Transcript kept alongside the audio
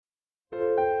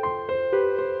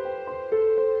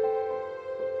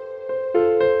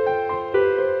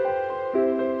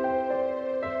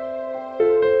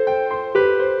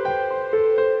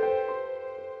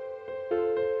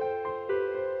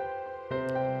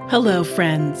Hello,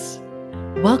 friends.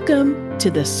 Welcome to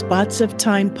the Spots of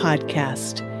Time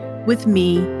podcast with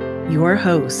me, your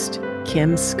host,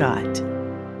 Kim Scott.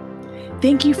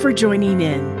 Thank you for joining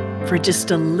in for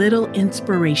just a little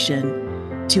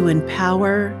inspiration to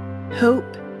empower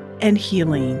hope and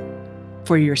healing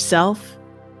for yourself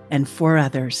and for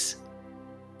others.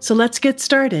 So let's get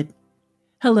started.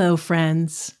 Hello,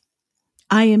 friends.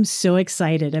 I am so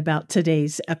excited about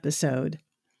today's episode.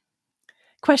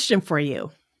 Question for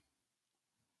you.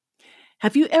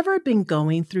 Have you ever been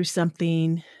going through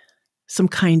something, some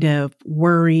kind of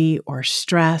worry or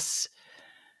stress,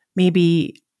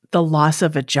 maybe the loss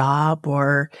of a job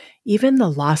or even the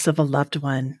loss of a loved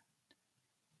one,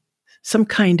 some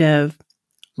kind of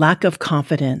lack of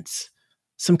confidence,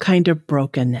 some kind of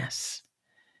brokenness?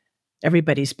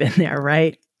 Everybody's been there,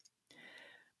 right?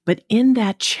 But in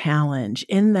that challenge,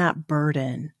 in that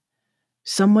burden,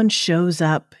 someone shows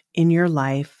up in your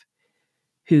life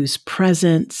whose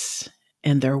presence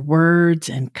and their words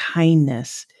and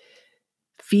kindness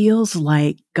feels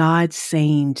like God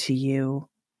saying to you,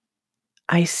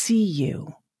 I see you.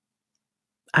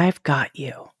 I've got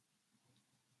you.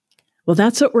 Well,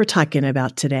 that's what we're talking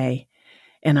about today.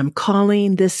 And I'm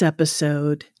calling this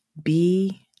episode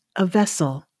Be a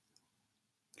Vessel.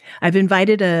 I've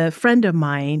invited a friend of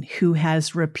mine who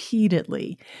has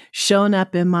repeatedly shown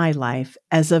up in my life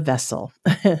as a vessel,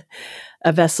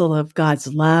 a vessel of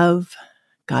God's love,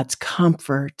 God's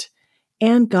comfort,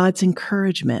 and God's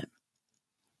encouragement.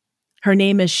 Her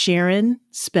name is Sharon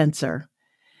Spencer,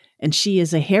 and she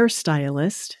is a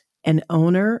hairstylist and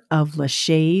owner of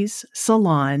Lachey's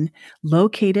Salon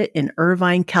located in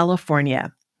Irvine,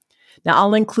 California. Now,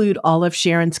 I'll include all of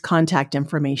Sharon's contact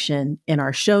information in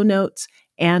our show notes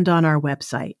and on our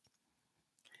website.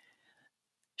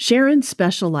 Sharon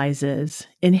specializes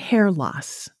in hair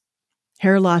loss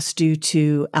due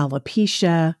to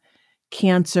alopecia,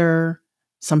 cancer,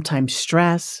 sometimes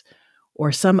stress,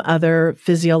 or some other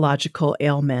physiological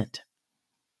ailment.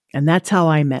 And that's how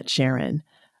I met Sharon.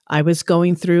 I was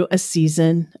going through a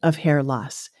season of hair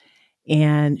loss,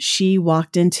 and she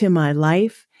walked into my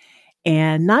life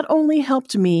and not only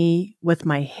helped me with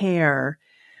my hair,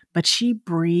 but she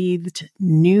breathed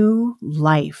new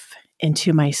life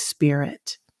into my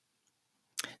spirit.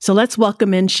 So let's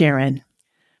welcome in Sharon.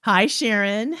 Hi,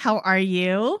 Sharon. How are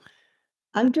you?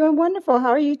 I'm doing wonderful.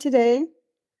 How are you today?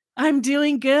 I'm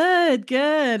doing good.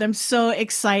 Good. I'm so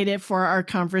excited for our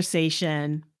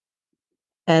conversation.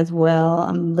 As well.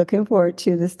 I'm looking forward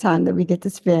to this time that we get to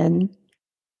spend.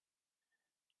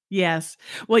 Yes.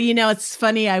 Well, it's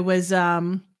funny. I was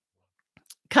kind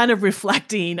of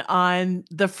reflecting on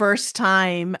the first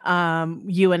time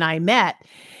you and I met.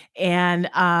 And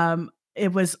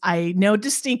I know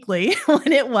distinctly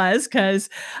when it was because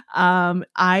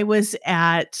I was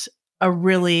at a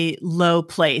really low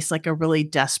place, like a really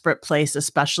desperate place,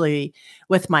 especially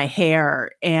with my hair.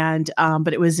 And,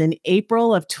 but it was in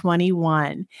April of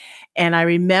 21. And I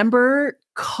remember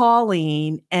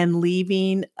calling and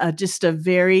leaving just a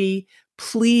very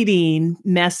pleading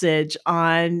message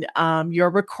on your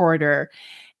recorder.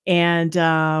 And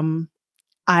I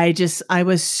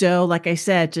was so, like I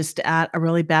said, just at a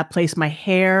really bad place. My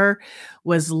hair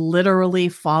was literally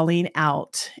falling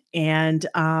out. And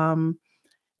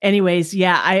anyways,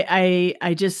 yeah,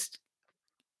 I just,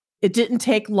 it didn't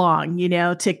take long,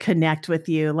 to connect with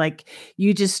you. Like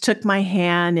you just took my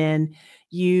hand and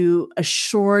you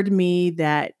assured me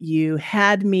that you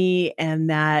had me and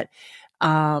that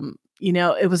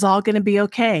it was all going to be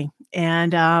okay.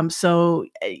 And so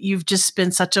you've just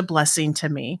been such a blessing to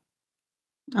me.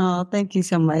 Oh, thank you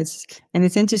so much. And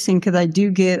it's interesting because I do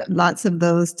get lots of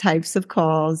those types of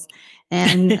calls.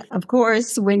 And of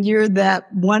course, when you're that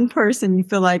one person, you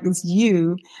feel like it's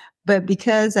you. But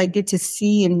because I get to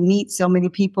see and meet so many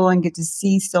people and get to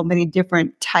see so many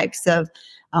different types of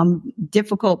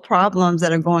difficult problems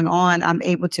that are going on, I'm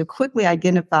able to quickly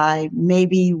identify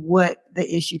maybe what the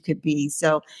issue could be.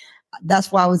 So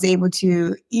that's why I was able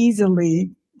to easily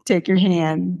take your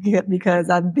hand because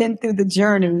I've been through the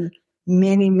journey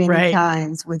many, many Right.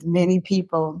 times with many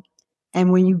people.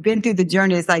 And when you've been through the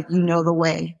journey, it's like you know the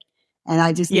way. And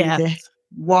I just needed Yeah. to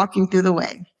walk you through the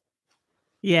way.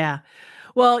 Yeah.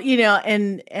 Well,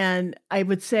 and I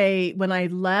would say when I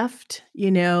left,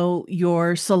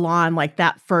 your salon like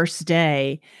that first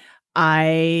day,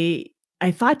 I I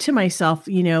thought to myself,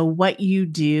 what you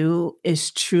do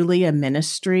is truly a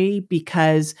ministry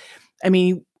because I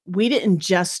mean, we didn't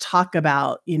just talk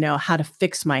about, how to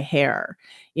fix my hair.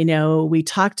 We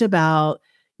talked about,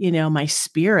 my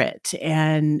spirit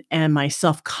and my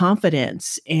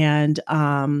self-confidence and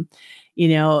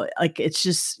like it's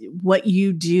just what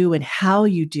you do and how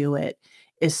you do it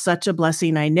is such a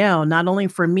blessing, I know, not only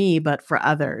for me, but for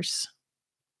others.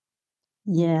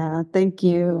 Yeah, thank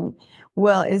you.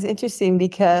 Well, it's interesting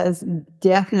because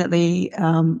definitely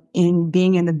in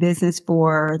being in the business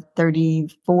for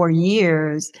 34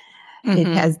 years, it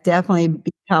Hmm. has definitely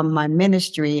become my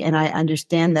ministry. And I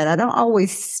understand that. I don't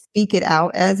always speak it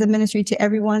out as a ministry to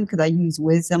everyone because I use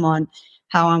wisdom on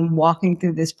how I'm walking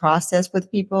through this process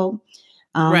with people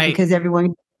Right. because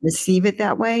everyone receive it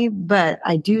that way. But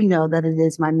I do know that it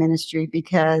is my ministry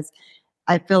because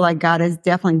I feel like God has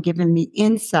definitely given me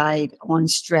insight on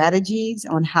strategies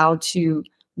on how to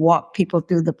walk people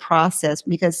through the process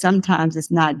because sometimes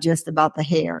it's not just about the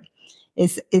hair.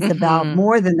 It's about Hmm.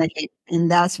 more than the hair. And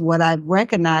that's what I've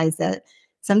recognized that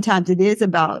sometimes it is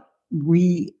about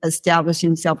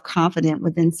reestablishing self-confidence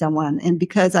within someone. And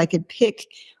because I could pick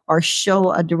or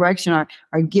show a direction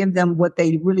or give them what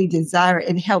they really desire,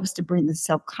 it helps to bring the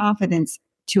self-confidence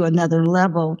to another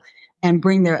level and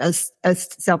bring their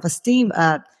self-esteem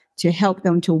up to help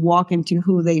them to walk into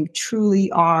who they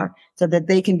truly are so that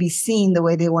they can be seen the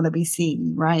way they want to be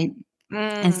seen, right?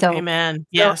 And so Amen.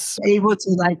 they're Yes. able to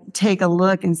like take a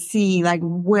look and see like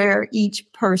where each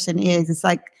person is. It's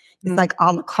Mm. like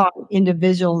a la carte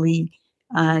individually.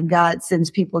 God sends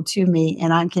people to me,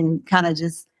 and I can kind of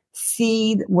just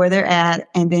see where they're at,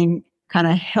 and then kind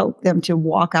of help them to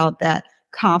walk out that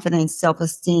confidence, self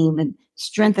esteem, and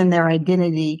strengthen their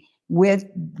identity with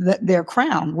their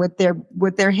crown, with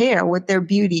their hair, with their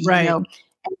beauty. Right.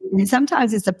 And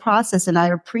sometimes it's a process, and I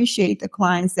appreciate the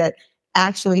clients that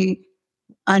actually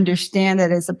understand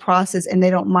that it's a process and they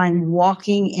don't mind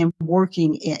walking and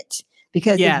working it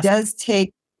because it Yes. does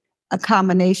take a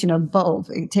combination of both.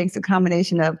 It takes a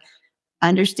combination of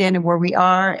understanding where we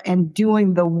are and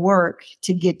doing the work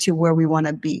to get to where we want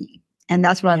to be. And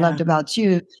that's what I Yeah. loved about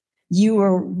you. You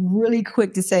were really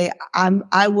quick to say,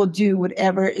 I will do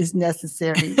whatever is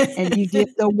necessary. And you did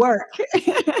the work.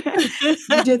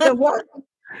 You did the work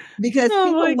because Oh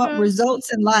people my want gosh.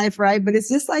 results in life, right? But it's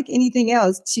just like anything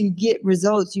else. To get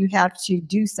results, you have to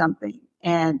do something.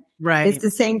 And it's Right.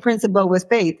 the same principle with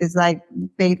faith. It's like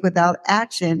faith without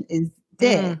action is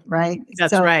dead, Mm, right?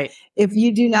 that's So right. if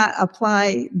you do not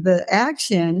apply the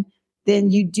action,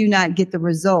 then you do not get the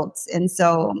results. And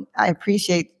so I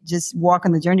appreciate just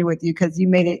walking the journey with you because you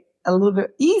made it a little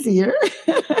bit easier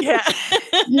Yeah.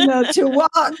 to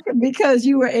walk because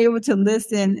you were able to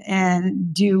listen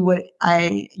and do what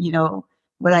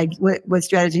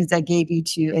strategies I gave you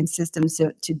to and systems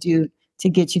to do to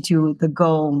get you to the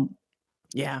goal.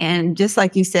 Yeah. And just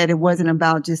like you said, it wasn't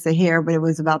about just the hair, but it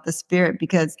was about the spirit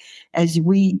because as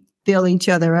we fill each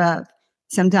other up,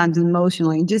 sometimes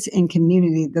emotionally, just in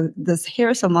community, this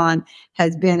hair salon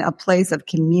has been a place of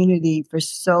community for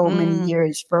so many Mm,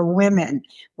 years for women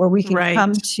where we can right.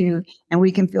 come to and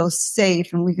we can feel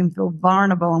safe and we can feel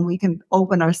vulnerable and we can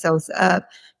open ourselves up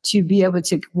to be able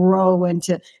to grow and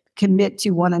to commit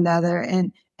to one another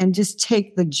and just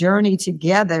take the journey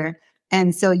together.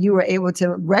 And so you were able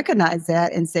to recognize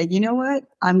that and say, you know what,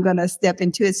 I'm going to step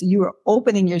into it. So you were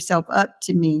opening yourself up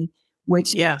to me,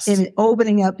 which Yes. in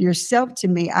opening up yourself to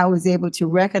me, I was able to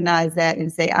recognize that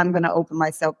and say, I'm going to open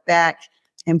myself back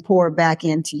and pour back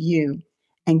into you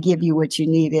and give you what you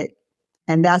needed.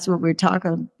 And that's what we're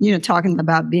talking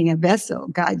about being a vessel.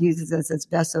 God uses us as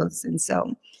vessels. And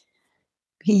so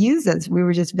he used us. We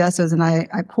were just vessels. And I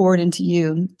poured into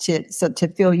you to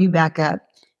fill you back up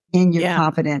in your Yeah.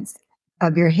 confidence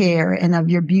of your hair and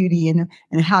of your beauty and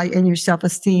how and your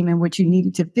self-esteem and what you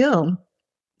needed to feel.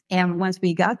 And once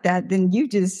we got that, then you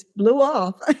just blew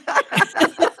off.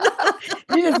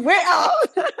 You just went off,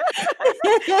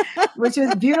 which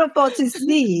was beautiful to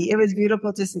see. It was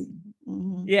beautiful to see.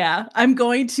 Mhm. Yeah, I'm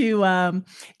going to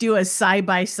do a side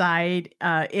by side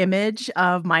image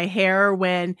of my hair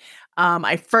when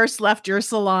I first left your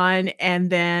salon, and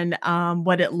then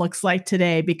what it looks like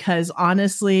today. Because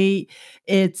honestly,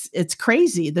 it's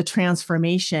crazy the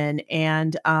transformation.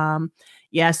 And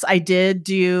yes, I did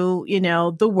do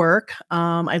the work.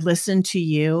 I listened to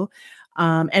you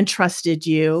and trusted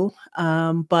you,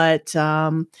 but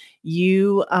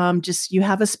you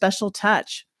have a special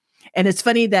touch. And it's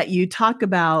funny that you talk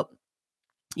about,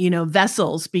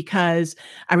 vessels, because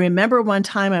I remember one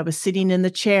time I was sitting in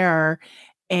the chair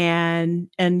and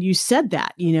you said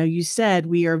that, you said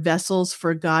we are vessels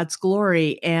for God's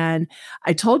glory. And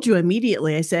I told you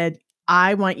immediately, I said,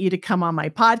 I want you to come on my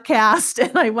podcast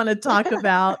and I want to talk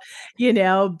about,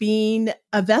 being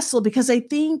a vessel, because I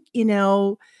think,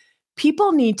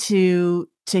 people need to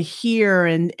hear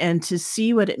and to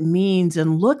see what it means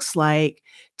and looks like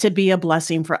to be a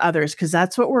blessing for others, because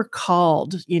that's what we're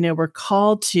called. We're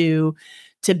called to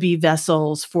be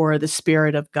vessels for the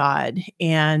Spirit of God.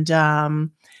 And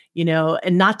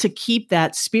and not to keep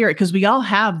that spirit, because we all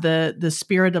have the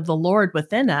Spirit of the Lord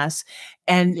within us,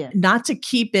 and Yes. not to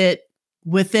keep it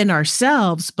within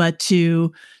ourselves, but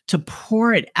to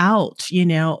pour it out,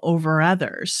 over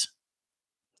others.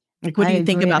 Like, what I do you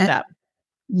think agree. about that?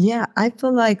 Yeah, I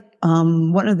feel like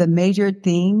one of the major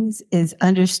things is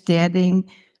understanding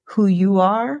who you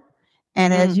are.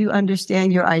 And as Mm, you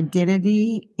understand your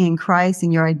identity in Christ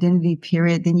and your identity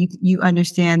period, then you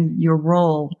understand your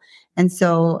role. And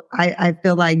so I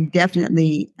feel like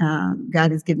definitely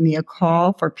God has given me a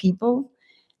call for people,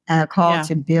 a call yeah.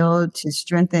 to build, to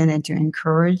strengthen, and to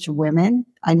encourage women.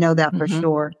 I know that for Hmm.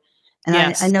 sure. And I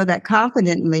Yes. know that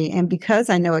confidently. And because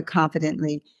I know it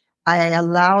confidently, I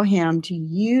allow him to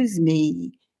use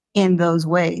me in those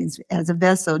ways as a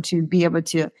vessel to be able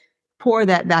to pour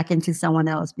that back into someone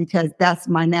else, because that's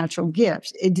my natural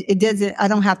gift. It doesn't, I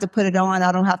don't have to put it on.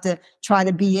 I don't have to try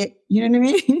to be it. You know what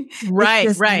I mean? It's Right,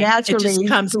 just right. It just naturally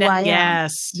comes who down. I am.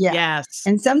 Yes, Yeah. yes.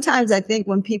 And sometimes I think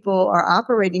when people are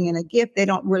operating in a gift, they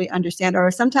don't really understand, or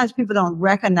sometimes people don't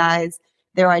recognize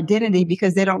their identity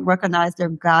because they don't recognize their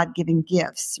God given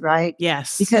gifts, right?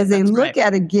 Yes, Because they that's right. look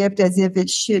at a gift as if it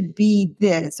should be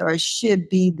this or it should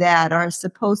be that or it's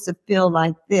supposed to feel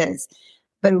like this.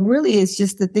 But really, it's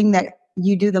just the thing that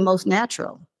you do the most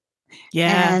natural.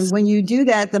 And Yes. when you do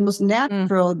that, the most Mm,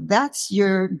 natural, that's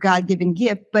your God given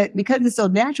gift. But because it's so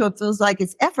natural, it feels like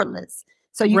it's effortless.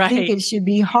 So you think right. it should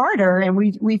be harder, and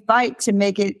we fight to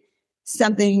make it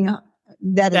something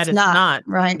that That it's it's not, not.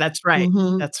 right? That's right.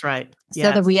 Hmm. That's right.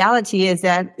 So the Yes. reality is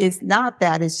that it's not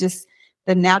that, it's just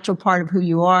the natural part of who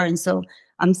you are. And so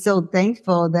I'm so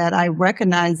thankful that I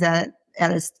recognize that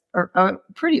at a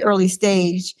pretty early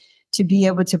stage to be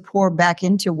able to pour back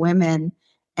into women.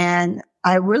 And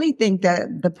I really think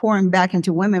that the pouring back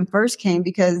into women first came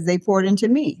because they poured into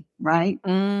me, right?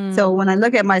 So Mm, when I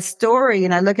look at my story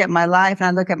and I look at my life and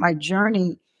I look at my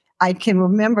journey, I can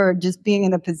remember just being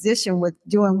in a position with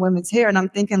doing women's hair. And I'm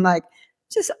thinking like,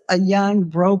 just a young,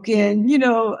 broken,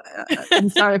 I'm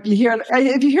sorry if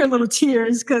you hear little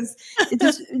tears because it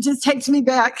just takes me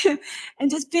back,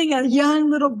 and just being a young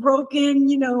little broken,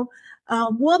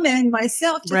 woman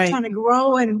myself, just right. trying to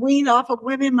grow and wean off of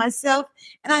women myself.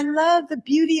 And I love the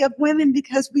beauty of women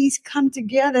because we come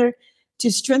together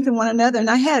to strengthen one another. And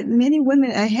I had many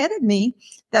women ahead of me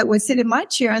that would sit in my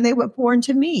chair and they would pour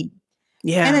into me.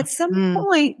 And Yeah. at some Mm,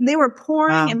 point, they were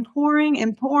pouring wow. and pouring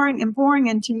and pouring and pouring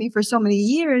into me for so many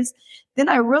years. Then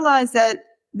I realized that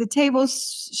the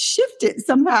tables shifted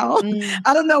somehow. Mm,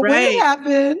 I don't know when it right.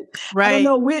 happened. I don't Right.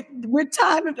 know what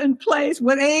time and place,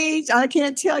 what age. I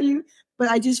can't tell you. But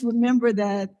I just remember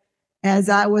that as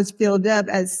I was filled up,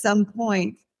 at some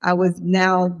point, I was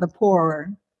now the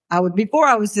pourer. Before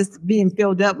I was just being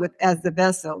filled up with as the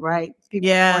vessel, right? People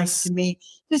pouring to Yes. me,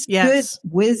 just good Yes.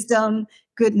 wisdom,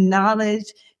 good knowledge,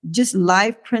 just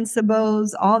life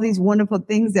principles, all these wonderful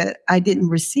things that I didn't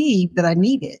receive that I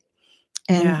needed.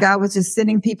 And Yeah. God was just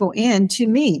sending people in to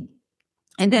me.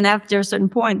 And then after a certain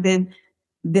point,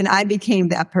 then I became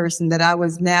that person that I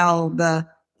was now the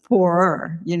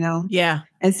poorer. Yeah.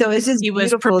 And so it's just He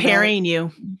was beautiful that preparing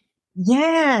you.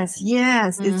 yes,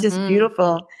 it's just Hmm.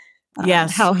 beautiful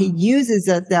Yes. how he uses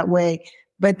us that way.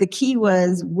 But the key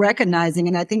was recognizing,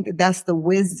 and I think that that's the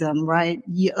wisdom, right?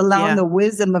 You allowing Yeah. the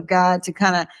wisdom of God to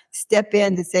kind of step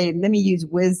in to say, let me use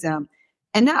wisdom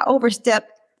and not overstep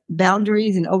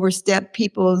boundaries and overstep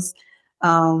people's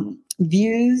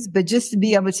views, but just to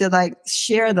be able to like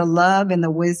share the love and the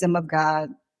wisdom of God.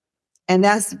 And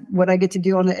that's what I get to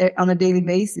do on a daily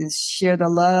basis, share the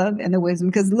love and the wisdom,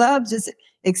 because love just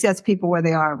accepts people where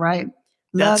they are, right?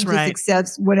 That's Love just right.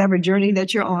 accepts whatever journey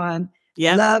that you're on.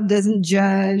 Yep. Love doesn't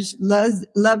judge.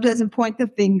 Love doesn't point the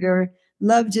finger.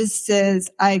 Love just says,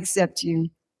 I accept you.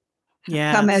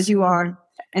 Come as Yes. you are.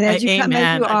 And as you come as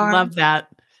Amen. you I are, love that.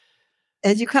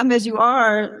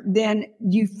 then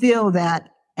you feel that.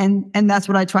 And that's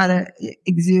what I try to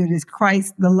exude is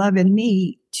Christ, the love in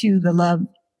me to the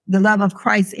love of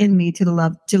Christ in me to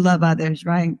love others,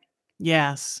 right?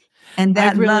 Yes. And I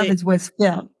that love really, is what's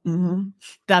felt. Hmm.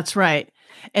 that's right.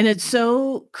 And it's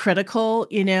so critical,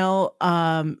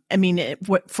 I mean,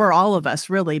 for all of us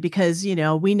really, because,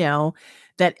 we know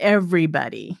that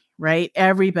everybody, right?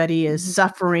 Everybody is Hmm.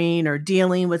 suffering or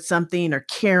dealing with something or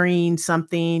carrying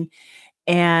something.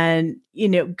 And,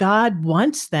 God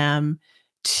wants them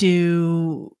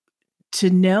to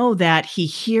know that he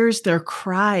hears their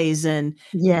cries, Yes.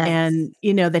 and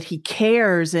that he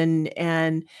cares, and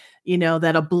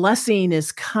that a blessing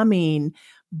is coming.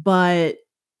 But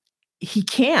he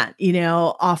can't,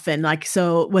 often, like,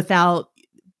 so without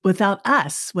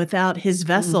us, without his Mm.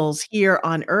 vessels here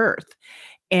on earth.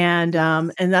 Yes.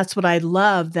 And that's what I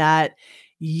love, that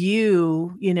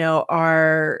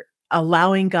are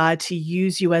allowing God to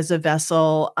use you as a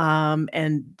vessel.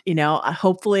 And,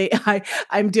 hopefully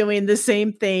I'm doing the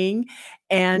same thing,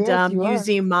 and, Yes, you are.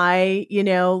 using my,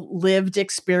 lived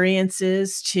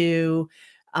experiences to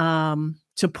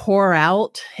pour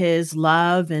out his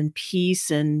love and peace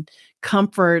and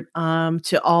comfort,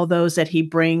 to all those that he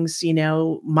brings,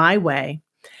 my way.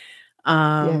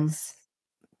 Um, Yes.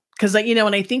 'Cause, like,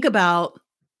 when I think about,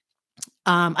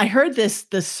 I heard this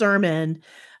sermon,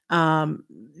 um,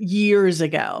 years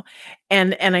ago,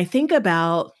 and I think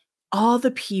about all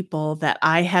the people that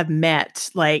I have met,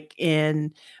 like,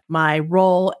 in my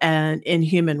role and in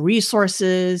human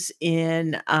resources,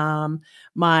 in,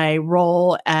 my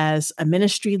role as a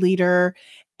ministry leader,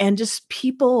 and just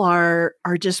people are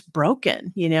just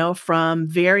broken, from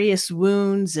various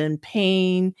wounds and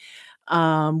pain,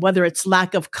 whether it's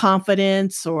lack of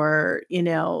confidence or,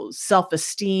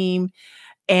 self-esteem.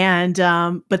 And,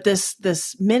 but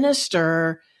this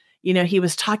minister, he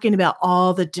was talking about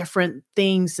all the different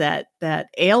things that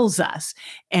ails us.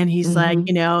 And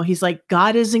Mhm. he's like,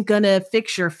 God isn't gonna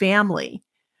fix your family,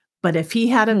 but if he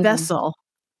had a Hmm. vessel,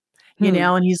 Hmm.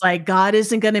 and he's like, God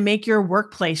isn't gonna make your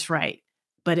workplace right,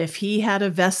 but if he had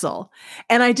a vessel.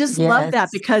 And I just love that, Yes.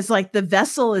 because, like, the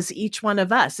vessel is each one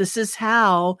of us. This is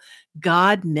how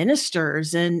God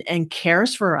ministers and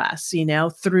cares for us,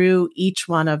 through each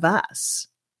one of us.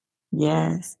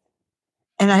 Yes.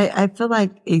 And I feel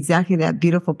like exactly that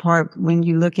beautiful part when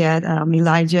you look at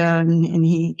Elijah and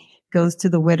he goes to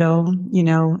the widow,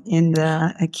 in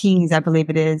the Kings, I believe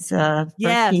it is, First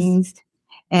Yes. Kings,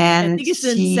 I and think it's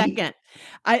in she second.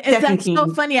 Second That's so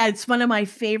Kings. funny. It's one of my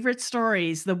favorite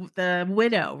stories, the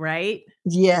widow, right?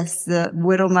 Yes, the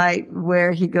widow mite,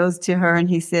 where he goes to her and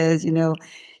he says,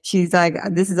 she's like,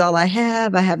 "This is all I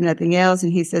have. I have nothing else."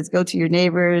 And he says, "Go to your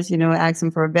neighbors, ask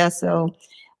them for a vessel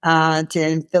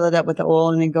to fill it up with the oil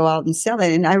and then go out and sell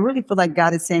it." And I really feel like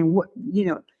God is saying, what,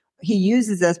 he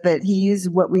uses us, but he uses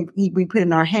what we put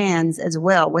in our hands as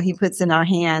well, what he puts in our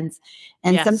hands.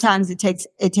 And Yes. sometimes it takes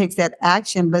that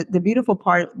action. But the beautiful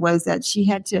part was that she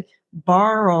had to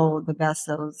borrow the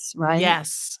vessels, right?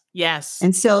 Yes. Yes.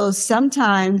 And so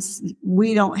sometimes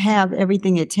we don't have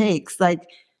everything it takes. Like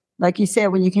you said,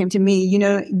 when you came to me,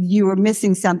 you were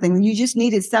missing something. You just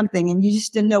needed something and you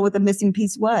just didn't know what the missing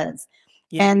piece was.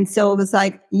 Yeah. And so it was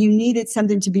like you needed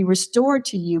something to be restored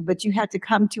to you, but you had to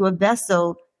come to a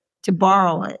vessel to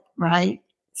borrow it, right?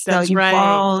 So That's you right.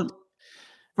 borrowed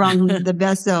from the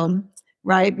vessel,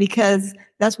 right? Because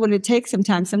that's what it takes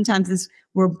sometimes. Sometimes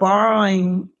we're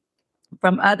borrowing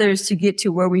from others to get to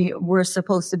where we were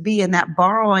supposed to be. And that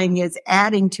borrowing is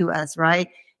adding to us, right?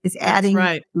 It's That's adding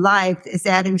right. life, it's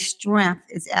adding strength,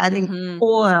 it's adding Mhm.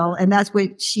 oil. And that's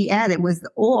what she added was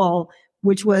the oil,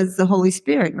 which was the Holy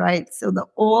Spirit, right? So the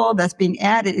oil that's being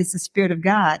added is the Spirit of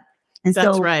God. And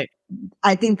That's so right.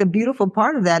 I think the beautiful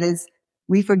part of that is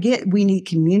we forget we need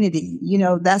community. She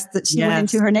went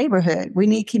into Yes. her neighborhood. We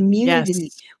need community.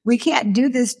 Yes. We can't do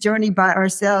this journey by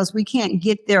ourselves. We can't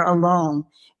get there alone.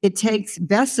 It takes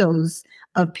vessels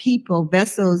of people,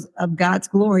 vessels of God's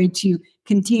glory to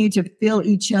continue to fill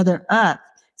each other up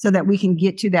so that we can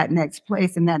get to that next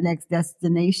place and that next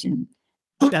destination.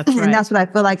 That's And right. that's what I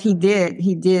feel like he did.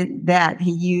 He did that.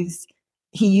 He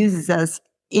uses us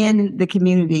in the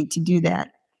community to do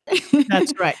that.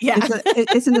 That's right. Yeah.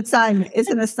 It's an assignment. It's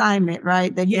an assignment,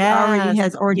 right? That he already Yes.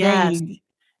 has Yes. ordained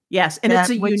Yes, and it's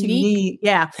that a what you unique, need.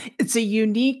 yeah, it's a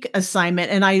unique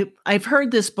assignment, and I've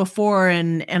heard this before,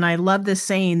 and I love this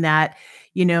saying that,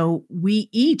 we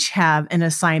each have an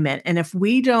assignment, and if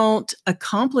we don't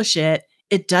accomplish it,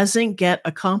 it doesn't get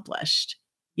accomplished,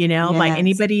 by Yes,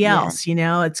 anybody yes, else,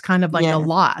 it's kind of like a yes,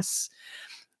 loss.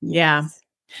 Yeah. yes.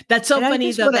 That's so And I funny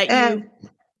just though want to that you add.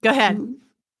 go ahead. Mhm.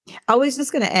 I was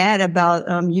just going to add about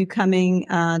you coming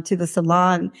to the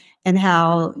salon and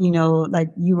how like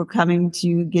you were coming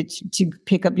to to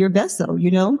pick up your vessel,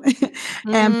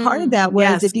 and part of Mm, that was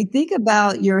yes. if you think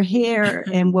about your hair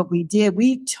and what we did,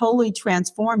 we totally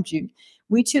transformed you.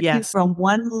 We took you Yes. from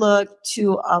one look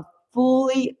to a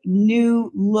fully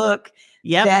new look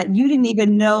Yep. that you didn't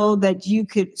even know that you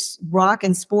could rock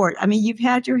and sport. I mean, you've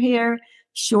had your hair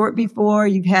short before,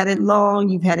 you've had it long,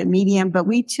 you've had it medium, but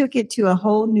we took it to a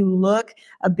whole new look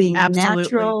of being Absolutely.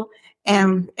 natural.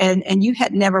 And you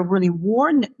had never really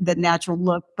worn the natural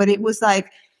look, but it was like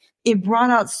it brought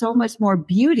out so much more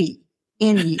beauty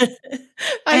in you.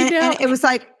 I And know. it was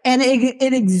like, and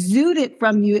it exuded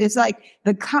from you. It's like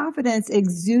the confidence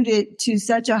exuded to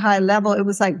such a high level. It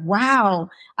was like, wow,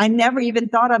 I never even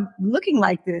thought of looking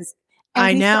like this. And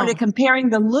I we started know. comparing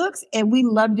the looks and we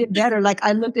loved it better. Like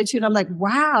I looked at you and I'm like,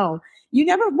 wow, you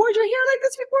never wore your hair like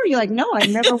this before. You're like, no, I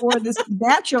never wore this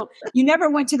natural. You never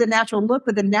went to the natural look,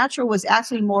 but the natural was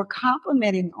actually more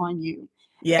complimenting on you.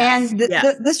 Yes. And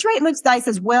Yes. the straight looks nice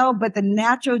as well, but the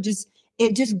natural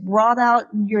it just brought out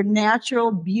your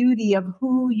natural beauty of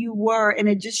who you were. And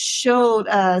it just showed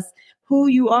us who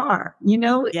you are. You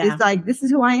know, Yeah. it's like, this is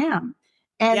who I am.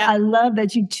 And Yeah. I love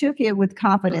that you took it with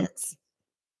confidence.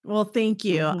 Well, thank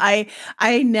you. Mhm.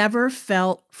 I never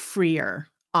felt freer,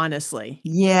 honestly.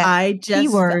 Yeah. I just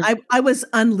Keyword. I was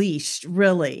unleashed,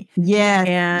 really. Yes.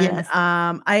 And, Yes.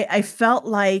 I felt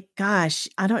like, gosh,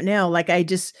 I don't know, like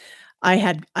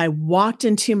I walked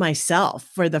into myself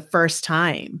for the first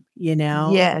time, you know?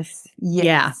 Yes. Yeah.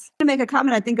 Yes. To make a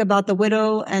comment, I think about the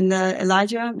widow and the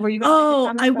Elijah. Were you going to make a Oh,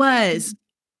 comment I about that? was.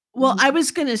 Well, I Mhm.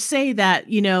 was gonna say that,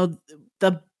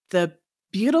 the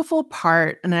beautiful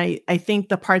part, and I think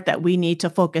the part that we need to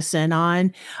focus in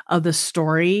on of the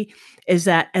story is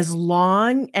that as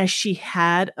long as she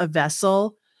had a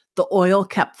vessel, the oil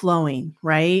kept flowing,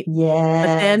 right?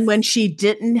 But then when Yes. she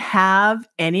didn't have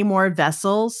any more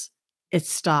vessels, it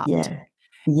stopped. Yeah.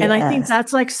 And I think Yes.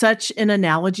 that's like such an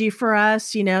analogy for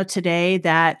us, today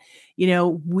that,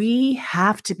 we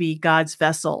have to be God's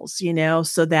vessels,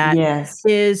 so that Yes.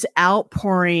 his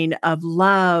outpouring of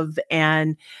love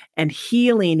and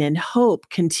healing and hope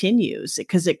continues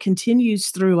because it continues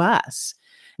through us.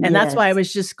 And that's why I Yes.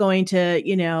 was just going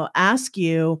to, ask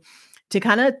you to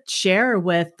kind of share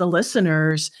with the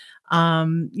listeners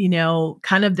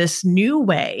kind of this new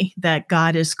way that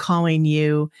God is calling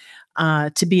you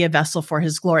to be a vessel for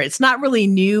his glory. It's not really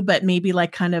new, but maybe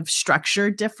like kind of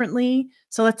structured differently.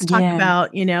 So let's talk Yeah.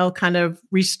 about, kind of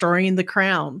restoring the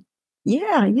crown.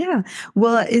 Yeah, yeah.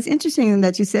 Well, it's interesting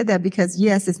that you said that because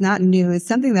yes, it's not new. It's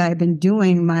something that I've been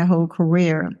doing my whole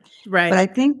career. But Right. I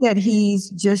think that he's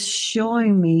just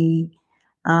showing me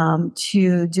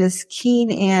to just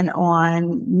keen in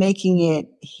on making it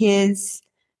his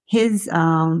his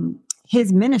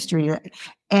ministry,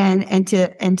 and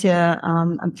to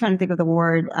I'm trying to think of the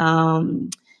word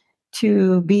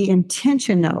to be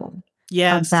intentional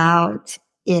Yes. about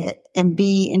it and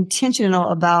be intentional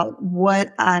about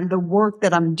the work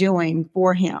that I'm doing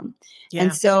for him. And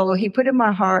Yeah. so he put in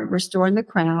my heart restoring the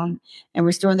crown, and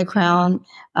restoring the crown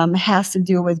has to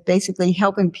do with basically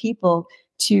helping people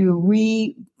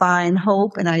to find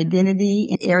hope and identity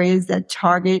in areas that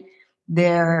target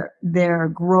their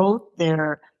growth,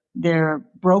 their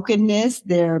brokenness,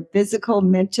 their physical,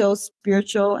 mental,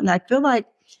 spiritual. And I feel like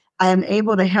I am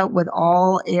able to help with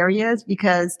all areas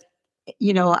because,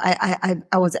 I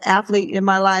was an athlete in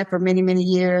my life for many, many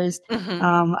years.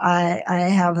 Mhm. I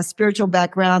have a spiritual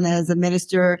background as a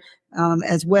minister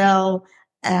as well.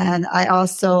 And I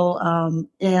also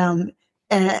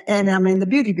and I'm in the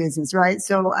beauty business, right?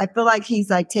 So I feel like he's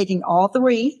like taking all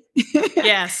three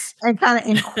Yes. and kind of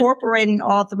incorporating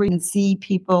all three and see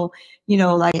people,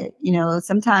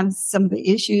 sometimes some of the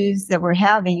issues that we're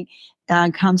having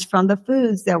comes from the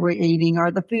foods that we're eating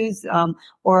or the foods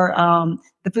or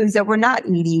the foods that we're not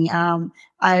eating.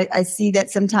 I see that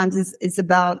sometimes it's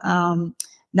about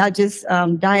not just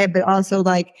diet, but also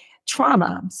like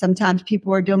trauma. Sometimes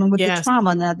people are dealing with the Yes.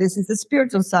 trauma. Now, this is the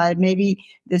spiritual side. Maybe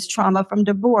there's trauma from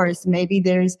divorce. Maybe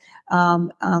there's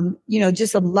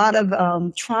just a lot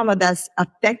of trauma that's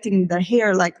affecting the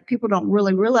hair. Like people don't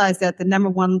really realize that the number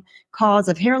one cause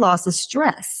of hair loss is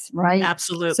stress, right?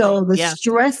 Absolutely. So the Yes.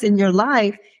 stress in your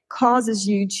life causes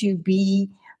you to be,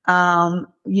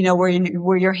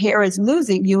 where your hair is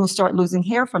losing, you will start losing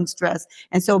hair from stress.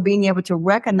 And so being able to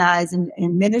recognize and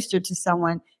minister to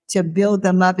someone to build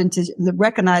them up and to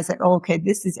recognize that, oh, okay,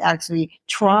 this is actually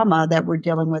trauma that we're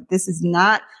dealing with. This is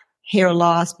not hair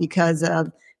loss because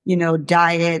of,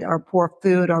 diet or poor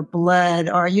food or blood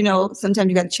or, sometimes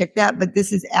you got to check that, but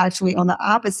this is actually on the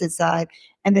opposite side.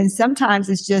 And then sometimes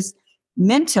it's just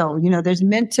mental, there's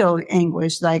mental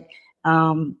anguish, like,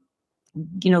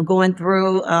 going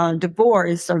through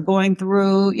divorce or going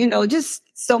through, just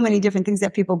so many different things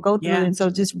that people go through. Yeah. And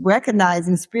so just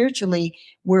recognizing spiritually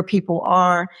where people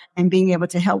are and being able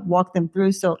to help walk them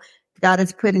through. So God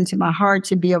has put into my heart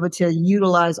to be able to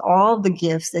utilize all the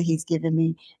gifts that he's given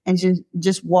me and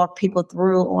just walk people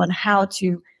through on how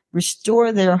to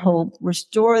restore their hope,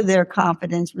 restore their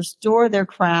confidence, restore their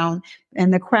crown,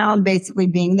 and the crown basically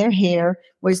being their hair,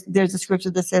 which there's a scripture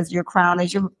that says your crown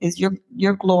is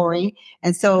your glory.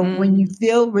 And so when you Mm.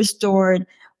 feel restored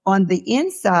on the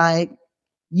inside,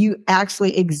 you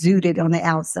actually exude it on the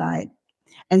outside.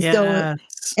 And so, Yes.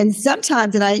 and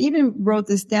sometimes, and I even wrote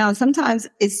this down, sometimes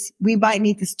we might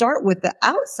need to start with the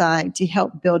outside to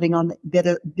help build it on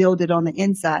the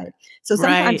inside. So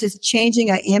sometimes Right. just changing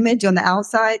an image on the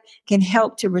outside can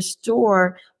help to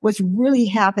restore what's really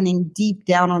happening deep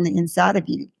down on the inside of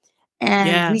you. And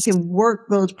we Yes. can work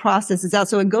those processes out.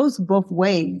 So it goes both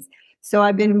ways. So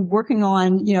I've been working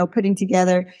on, putting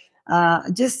together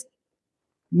just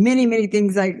many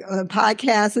things like a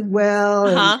podcast as well,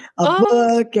 and Uh-huh. a Oh,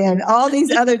 book, and all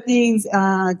these other things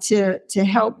to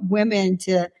help women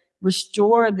to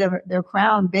restore their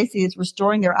crown. Basically, it's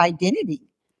restoring their identity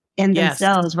in yes.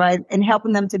 themselves, right, and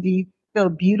helping them to feel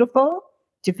beautiful,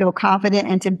 to feel confident,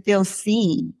 and to feel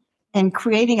seen, and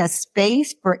creating a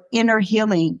space for inner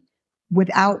healing with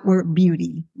outward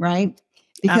beauty, right?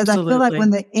 Because I feel like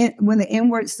Absolutely. when the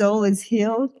inward soul is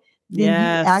healed, then you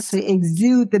Yes. actually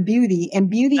exude the beauty. And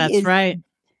beauty That's is right.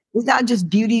 it's not just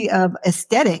beauty of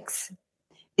aesthetics.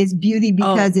 It's beauty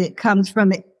Oh, because it comes from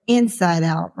the inside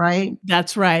out, right?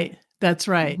 that's right. That's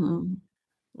right. Hmm.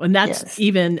 And that's Yes.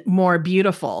 even more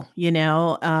beautiful, just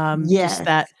Yes.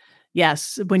 that,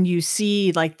 yes, when you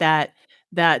see like that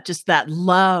just that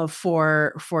love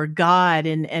for God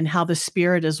and how the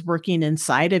Spirit is working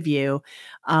inside of you,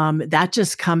 that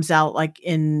just comes out like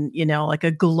in, like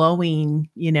a glowing,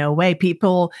 way.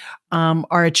 People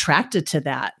are attracted to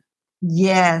that.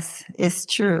 Yes, it's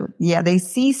true. Yeah, they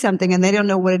see something and they don't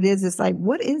know what it is. It's like,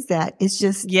 what is that? It's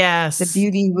just the Yes.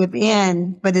 beauty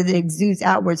within, but it exudes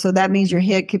outward. So that means your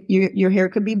hair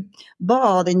could be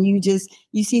bald, and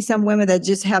you see some women that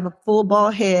just have a full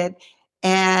bald head,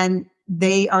 and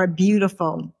they are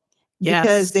beautiful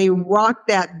because Yes. they rock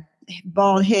that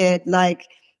bald head like,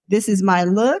 this is my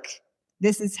look.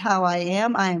 This is how I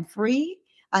am. I am free.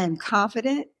 I am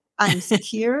confident. I am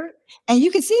secure. And you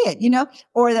can see it,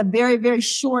 or the very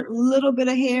short little bit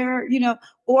of hair,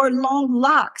 or long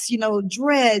locks,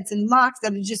 dreads and locks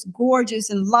that are just gorgeous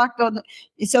and locked on.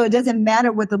 So it doesn't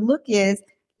matter what the look is.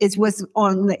 It's what's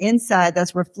on the inside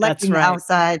that's That's reflecting the right.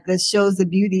 outside that shows the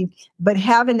beauty. But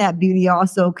having that beauty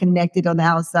also connected on the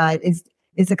outside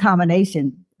is a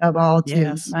combination of all two,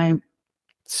 Yes. right?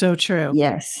 So true.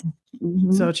 Yes.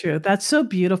 Hmm. So true. That's so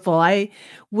beautiful. I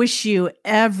wish you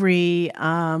every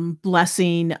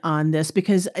blessing on this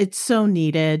because it's so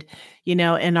needed, in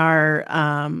our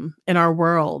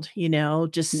world,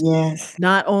 just Yes.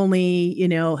 not only,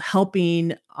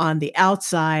 helping on the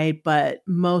outside, but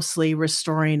mostly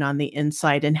restoring on the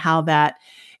inside and how that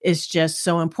is just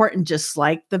so important, just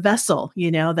like the vessel,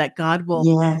 that God will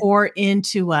Yes. pour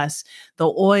into us the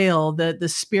oil, the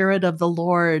spirit of the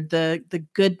Lord, the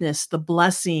goodness, the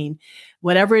blessing,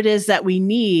 whatever it is that we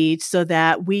need so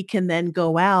that we can then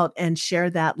go out and share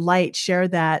that light, share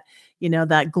that,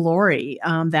 that glory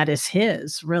that is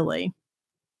his really.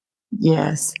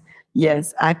 Yes.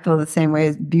 Yes. I feel the same way.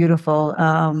 It's beautiful.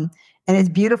 And it's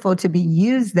beautiful to be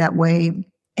used that way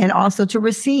and also to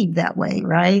receive that way,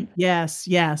 right? Yes,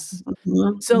 yes.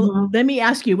 Mhm, So mhm. let me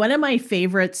ask you, one of my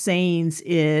favorite sayings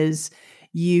is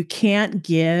you can't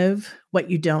give what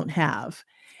you don't have.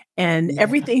 And Yeah.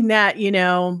 everything that,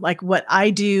 like what I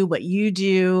do, what you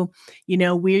do,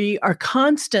 we are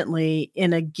constantly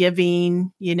in a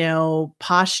giving,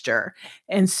 posture.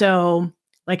 And so,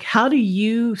 like, how do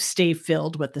you stay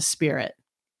filled with the Spirit?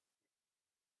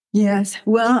 Yes.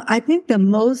 Well, I think the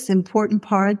most important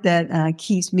part that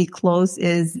keeps me close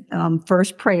is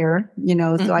first prayer,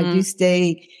 so I do Mhm.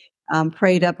 stay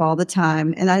prayed up all the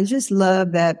time. And I just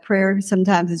love that prayer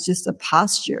sometimes is just a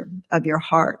posture of your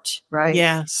heart, right?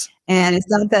 Yes. And it's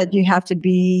not that you have to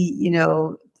be,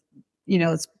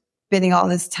 spending all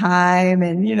this time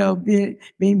and,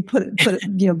 being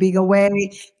being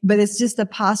away, but it's just a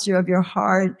posture of your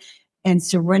heart and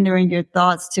surrendering your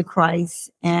thoughts to Christ.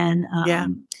 Yeah.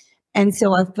 And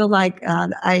so I feel like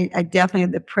I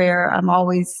definitely, the prayer, I'm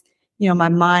always, my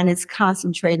mind is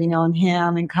concentrating on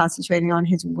him and concentrating on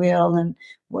his will and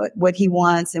what he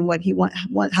wants and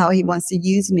how he wants to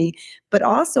use me. But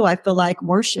also I feel like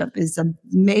worship is a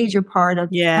major part of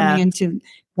coming Yes. into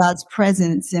God's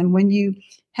presence. And when you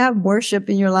have worship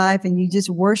in your life and you just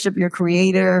worship your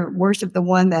creator, worship the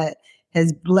one that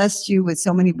has blessed you with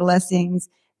so many blessings,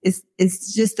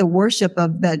 it's just the worship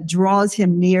of that draws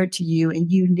him near to you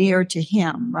and you near to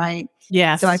him, right?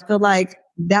 So I Yes. feel like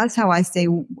that's how I stay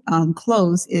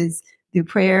close is through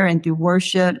prayer and through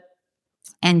worship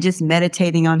and just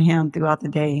meditating on him throughout the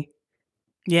day.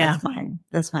 Yeah.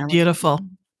 That's my way. Beautiful.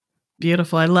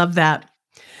 Beautiful. I love that.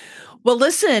 Well,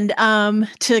 listen,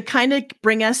 to kind of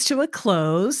bring us to a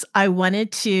close, I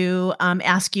wanted to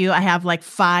ask you, I have like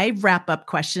 5 wrap up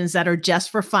questions that are just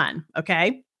for fun.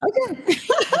 Okay. Okay.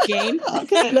 Game?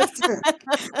 Okay, let's do it.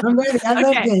 I'm ready. I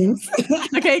love Okay. games.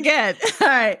 Okay, good. All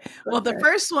right. Well, the Okay.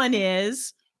 first one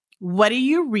is, what are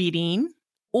you reading?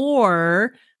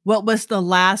 Or what was the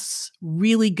last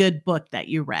really good book that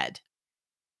you read?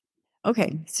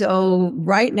 Okay. So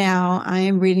right now I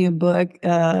am reading a book.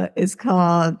 It's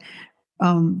called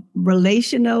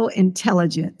Relational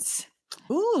Intelligence.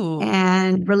 Ooh.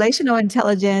 And Relational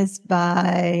Intelligence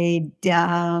by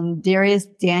Darius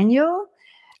Daniel.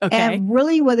 Okay. And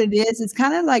really, what it is, it's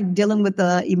kind of like dealing with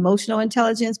the emotional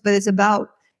intelligence, but it's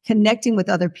about connecting with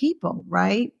other people,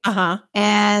 right? Uh-huh.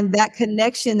 And that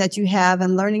connection that you have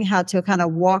and learning how to kind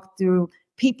of walk through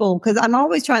people. Because I'm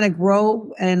always trying to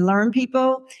grow and learn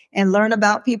people and learn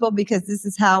about people because this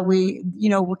is how we,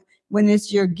 when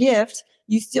it's your gift,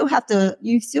 you still have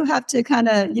to kind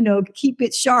of, keep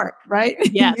it sharp, right?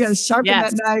 You got to Yes. sharpen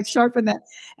that Yes. knife, sharpen that.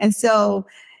 And so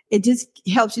it just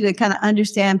helps you to kind of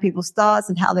understand people's thoughts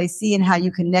and how they see and how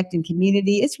you connect in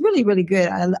community. It's really, really good.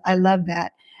 I love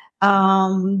that.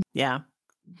 Yeah.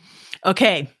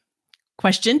 Okay.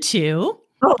 Question 2.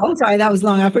 Oh, I'm sorry. That was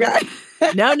long. I forgot.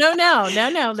 No, no, no, no,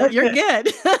 no. You're Okay.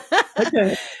 good.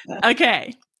 Okay.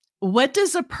 Okay. What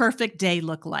does a perfect day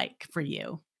look like for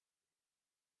you?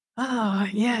 Oh,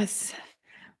 yes.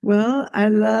 Well, I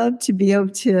love to be able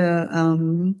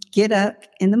to get up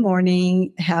in the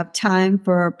morning, have time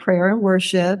for prayer and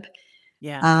worship,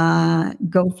 Yes.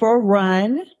 go for a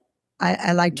run.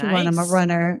 I like to run. I'm a Nice.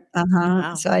 runner.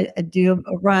 Wow. So I do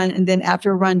a run, and then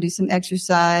after a run, do some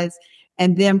exercise,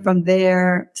 and then from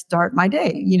there, start my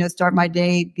day. Start my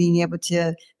day being able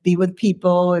to be with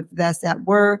people, if that's at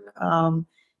work,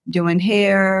 doing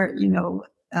hair,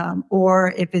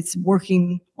 or if it's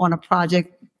working on a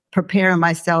project, preparing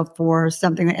myself for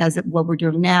something as what we're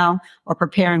doing now, or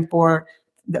preparing for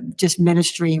just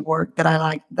ministry work that I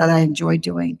like, that I enjoy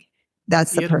doing.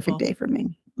 That's the perfect Beautiful. day for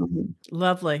me. Mhm,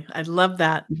 Lovely. I love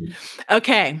that. mhm.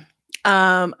 Okay.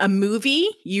 A movie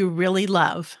you really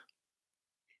love.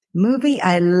 Movie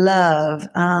I love.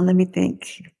 Let me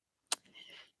think.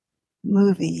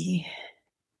 Movie.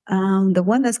 The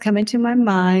one that's coming to my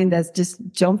mind that's just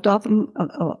jumped off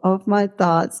my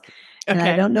thoughts, and I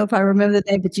Okay. don't know if I remember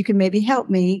the name, but you can maybe help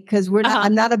me because Uh-huh.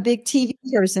 I'm not a big TV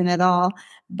person at all.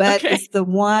 But Okay. it's the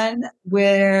one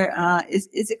where is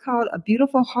it called A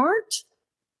Beautiful Heart?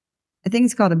 I think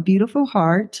it's called A Beautiful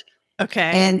Heart,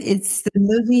 Okay. and it's the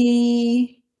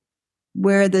movie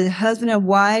where the husband and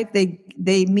wife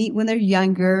they meet when they're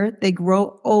younger, they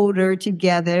grow older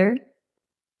together,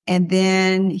 and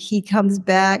then he comes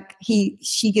back.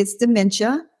 She gets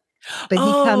dementia, but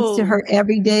he comes to Oh, her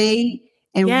every day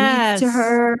and reads to yes.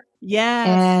 her Yes.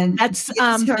 and That's,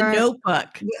 gives The her.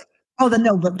 Notebook. Oh, The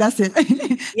Notebook. That's it. I'm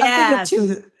thinking of Yes.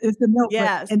 two. It's The Notebook,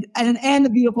 Yes. and The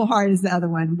Beautiful Heart is the other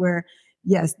one. Where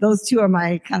yes, those two are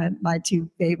my two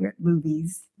favorite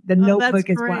movies. The Oh, that's Notebook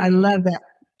is one. I great. love that.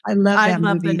 I love I that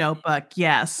love The movie. Notebook.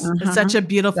 Yes. It's Uh-huh. such a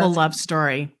beautiful That's love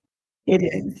story. it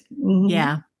is. Mhm.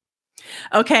 Yeah.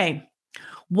 Okay.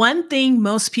 One thing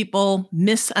most people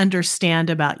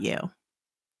misunderstand about you.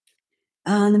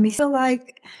 Let me feel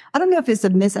like I don't know if it's a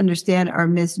misunderstand or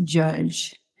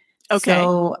misjudge. Okay.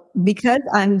 So because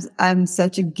I'm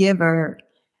such a giver,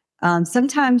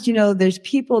 sometimes there's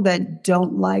people that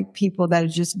don't like people that are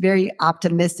just very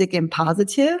optimistic and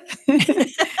positive.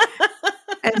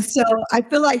 And so I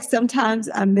feel like sometimes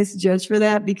I'm misjudged for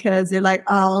that because they're like,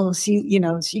 oh,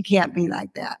 she can't be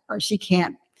like that, or she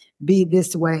can't be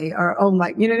this way, or oh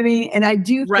my, you know what I mean? And I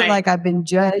do feel Right. like I've been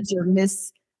judged or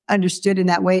misunderstood in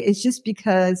that way. It's just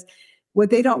because what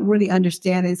they don't really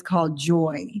understand is called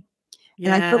joy.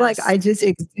 And I feel like Yes. I just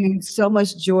exude so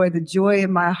much joy, the joy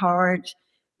in my heart,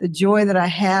 the joy that I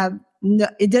have. No,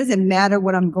 it doesn't matter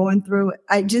what I'm going through.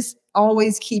 I just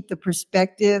always keep the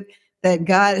perspective that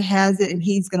God has it and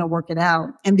He's going to work it out.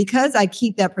 And because I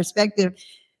keep that perspective,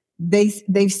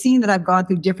 they've seen that I've gone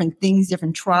through different things,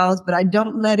 different trials, but I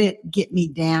don't let it get me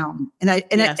down. Yes.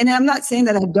 And I'm not saying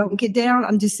that I don't get down.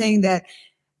 I'm just saying that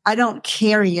I don't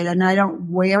carry it and I don't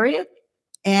wear it.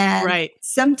 And Right.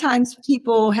 sometimes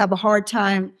people have a hard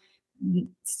time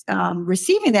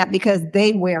receiving that because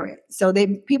they wear it. So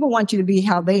people want you to be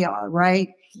how they are, right?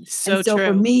 And So so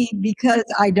for true. me, because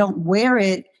I don't wear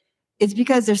it, it's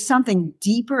because there's something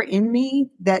deeper in me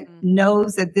that Mhm.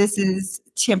 knows that this is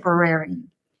temporary,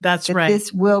 That's that right.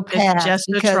 this will It's pass just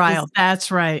a because trial.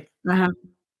 That's right. uh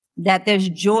that there's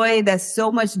joy that's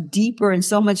so much deeper and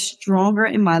so much stronger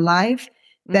in my life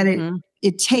that Mhm.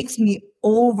 it takes me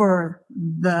over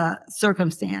the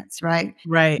circumstance, right?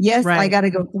 Right. Yes, I Right. got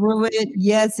to go through it.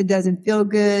 Yes, it doesn't feel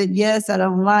good. Yes, I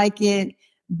don't like it,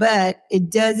 but it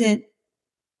doesn't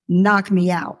knock me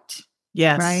out,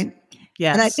 Yes. right?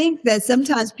 And I Yes. think that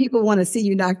sometimes people want to see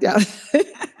you knocked out.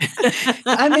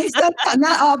 I mean, sometimes,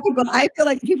 not all people. I feel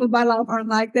like people by law aren't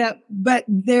like that, but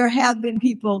there have been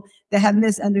people that have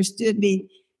misunderstood me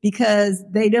because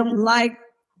they don't like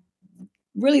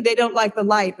the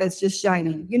light that's just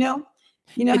shining. You know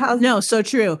how No, so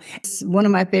true. one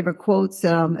of my favorite quotes,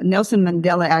 Nelson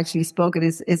Mandela actually spoke it.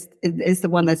 Is the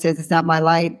one that says, "It's not my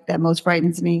light that most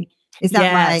frightens me. It's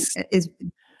not my Yes. is,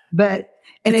 but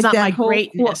and It's it's not that my whole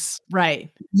quote." greatness.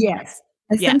 Right. Yes,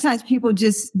 and Yes. sometimes people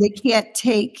just they can't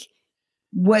take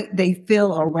what they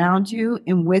feel around you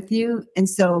and with you, and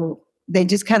so they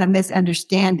just kind of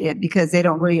misunderstand it because they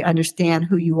don't really understand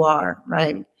who you are,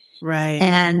 right? Right.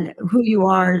 And who you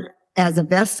are as a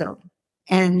vessel.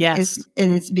 Yes.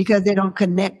 It's because they don't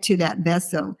connect to that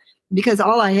vessel. Because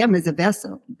all I am is a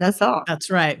vessel. That's all.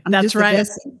 That's right. I'm That's just a right.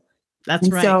 vessel. That's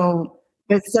And right. so,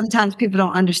 but sometimes people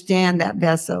don't understand that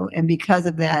vessel. And because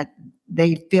of that,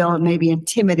 they feel maybe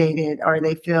intimidated or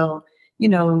they feel, you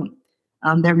know,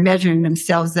 they're measuring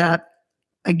themselves up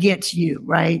against you,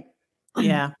 right?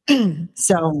 Yeah.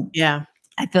 So Yeah.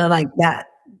 I feel like that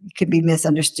could be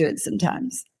misunderstood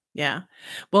sometimes. Yeah.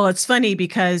 Well, it's funny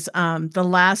because the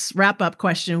last wrap up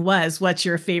question was, "What's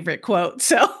your favorite quote?"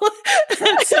 So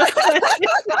it's so funny.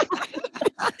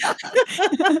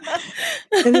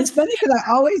 And it's funny because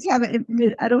I always have it.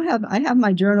 I have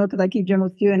my journal because I keep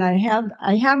journals too. And I have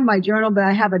my journal, but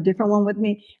I have a different one with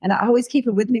me. And I always keep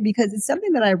it with me because it's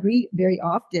something that I read very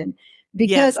often.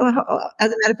 Because, Yes.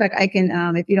 as a matter of fact, I can,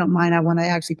 if you don't mind, I want to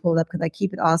actually pull it up because I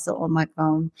keep it also on my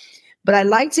phone. But I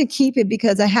like to keep it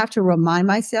because I have to remind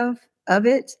myself of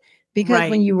it. Because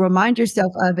when Right. you remind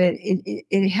yourself of it,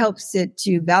 it helps it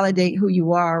to validate who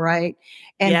you are, right?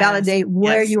 And Yes. validate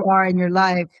where Yes. you are in your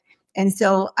life. And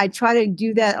so I try to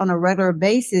do that on a regular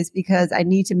basis because I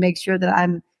need to make sure that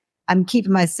I'm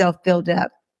keeping myself filled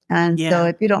up. And so, Yeah.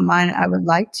 if you don't mind, I would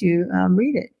like to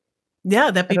read it.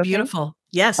 Yeah, that'd Is be that okay? beautiful.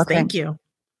 Yes, Okay. thank you.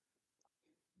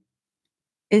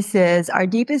 It says, "Our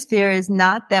deepest fear is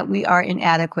not that we are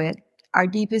inadequate. Our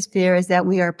deepest fear is that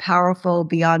we are powerful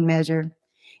beyond measure.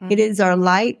 It Mm. is our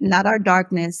light, not our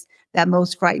darkness, that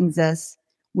most frightens us.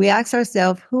 We ask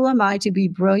ourselves, who am I to be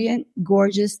brilliant,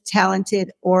 gorgeous,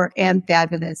 talented, and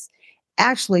fabulous?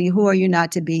 Actually, who are you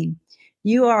not to be?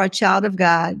 You are a child of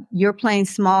God. Your playing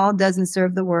small doesn't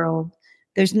serve the world.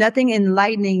 There's nothing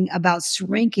enlightening about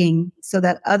shrinking so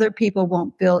that other people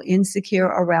won't feel insecure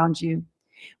around you.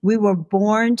 We were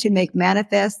born to make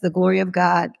manifest the glory of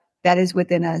God that is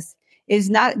within us. It is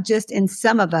not just in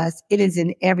some of us, it is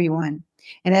in everyone.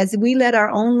 And as we let our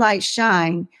own light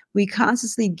shine, we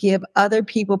consciously give other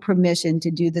people permission to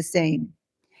do the same.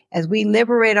 As we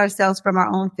liberate ourselves from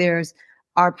our own fears,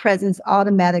 our presence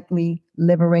automatically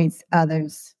liberates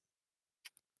others."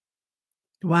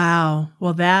 Wow.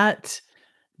 Well, that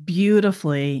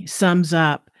beautifully sums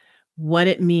up what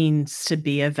it means to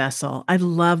be a vessel. I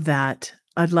love that.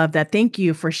 I love that. Thank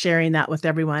you for sharing that with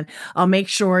everyone. I'll make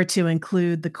sure to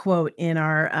include the quote in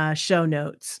our show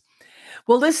notes.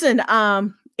 Well, listen,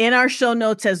 in our show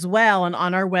notes as well, and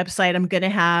on our website, I'm going to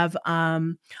have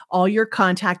all your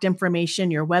contact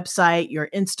information, your website, your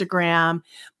Instagram.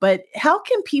 But how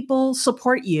can people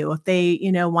support you if they,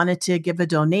 wanted to give a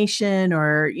donation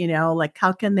or, like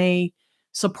how can they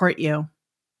support you?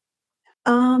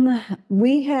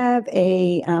 We have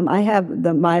I have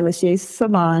my Lachey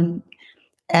Salon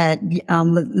at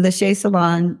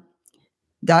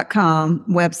lacheysalon.com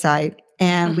website.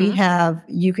 And we Hmm. have,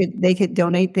 they could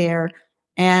donate there.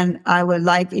 And I would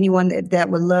like anyone that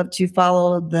would love to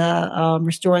follow the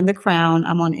Restoring the Crown.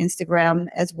 I'm on Instagram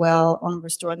as well on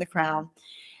Restoring the Crown.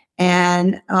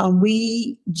 And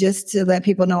we, just to let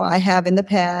people know, I have in the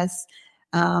past,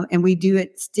 and we do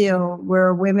it still.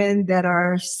 We're women that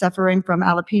are suffering from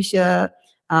alopecia,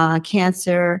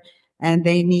 cancer, and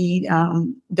they need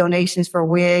donations for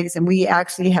wigs. And we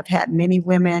actually have had many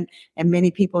women and many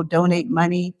people donate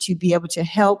money to be able to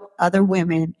help other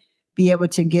women be able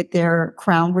to get their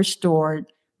crown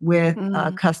restored with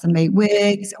Mm. custom made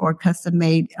wigs or custom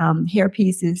made hair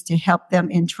pieces to help them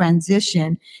in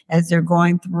transition as they're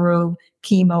going through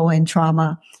chemo and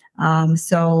trauma.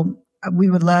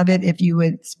 We would love it if you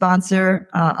would sponsor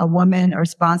a woman or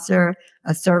sponsor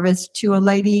a service to a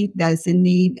lady that is in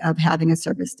need of having a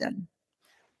service done.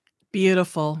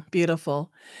 Beautiful,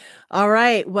 beautiful. All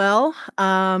right. Well,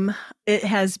 it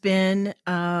has been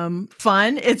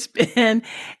fun. It's been,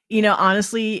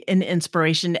 honestly, an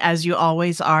inspiration as you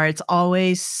always are. It's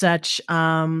always such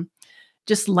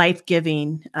just life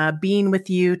giving, being with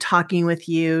you, talking with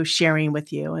you, sharing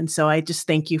with you. And so I just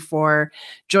thank you for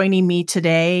joining me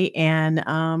today and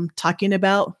talking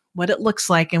about what it looks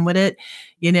like and what it,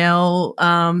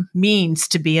 means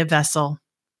to be a vessel.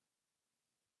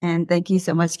 And thank you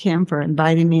so much, Kim, for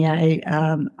inviting me.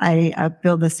 I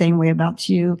feel the same way about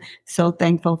you. So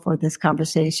thankful for this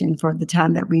conversation, for the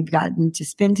time that we've gotten to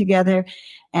spend together.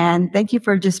 And thank you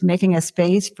for just making a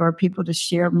space for people to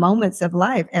share moments of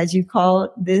life. As you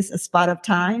call this, a spot of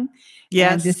time.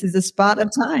 Yes. And this is a spot of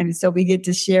time. So we get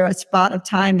to share a spot of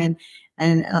time,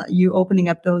 and you opening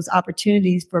up those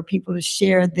opportunities for people to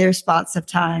share their spots of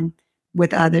time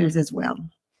with others as well.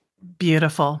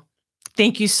 Beautiful.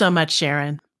 Thank you so much,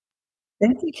 Sharon.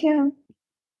 Thank you, Kim.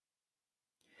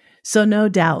 So no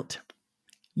doubt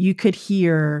you could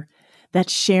hear that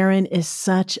Sharon is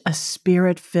such a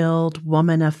spirit-filled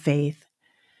woman of faith.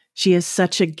 She is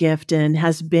such a gift and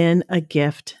has been a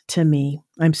gift to me.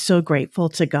 I'm so grateful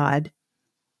to God.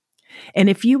 And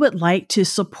if you would like to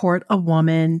support a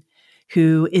woman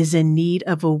who is in need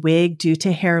of a wig due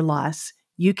to hair loss,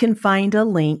 you can find a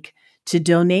link to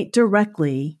donate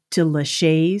directly to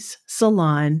Lachey's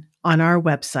Salon on our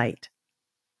website.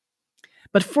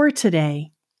 But for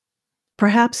today,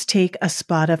 perhaps take a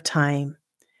spot of time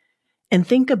and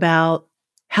think about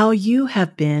how you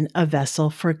have been a vessel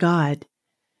for God,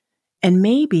 and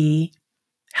maybe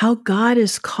how God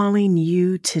is calling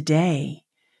you today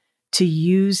to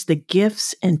use the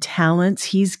gifts and talents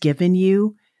He's given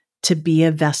you to be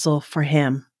a vessel for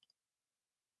Him.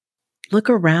 Look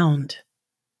around.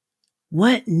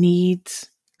 What needs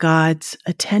God's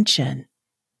attention,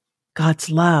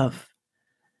 God's love,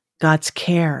 God's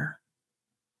care?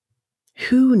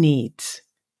 Who needs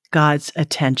God's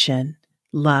attention,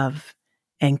 love,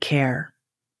 and care?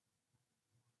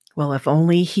 Well, if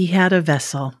only He had a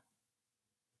vessel.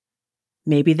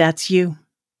 Maybe that's you.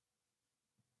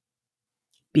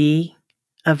 Be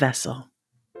a vessel.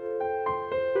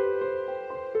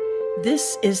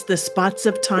 This is the Spots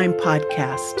of Time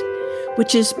podcast,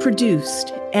 which is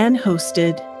produced and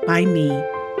hosted by me,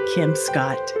 Kim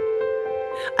Scott.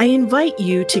 I invite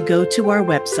you to go to our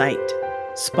website,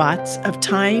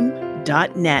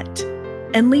 spotsoftime.net,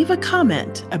 and leave a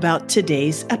comment about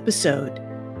today's episode.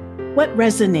 What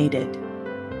resonated?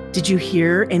 Did you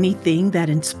hear anything that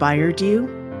inspired you?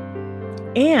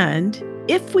 And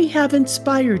if we have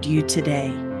inspired you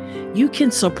today, you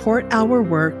can support our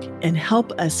work and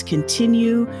help us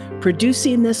continue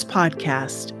producing this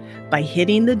podcast by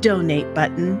hitting the donate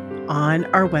button on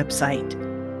our website.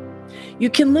 You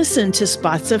can listen to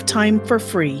Spots of Time for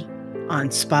free on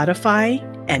Spotify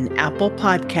and Apple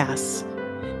Podcasts.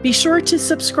 Be sure to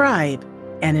subscribe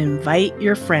and invite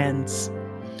your friends.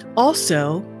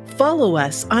 Also, follow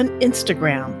us on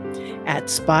Instagram at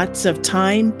Spots of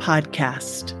Time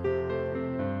Podcast.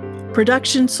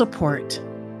 Production support,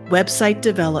 website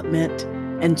development,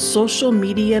 and social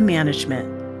media management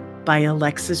by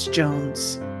Alexis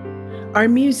Jones. Our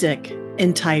music,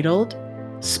 entitled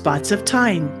Spots of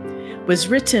Time, was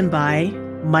written by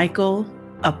Michael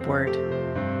Upward.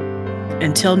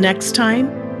 Until next time,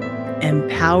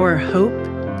 empower hope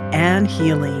and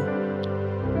healing.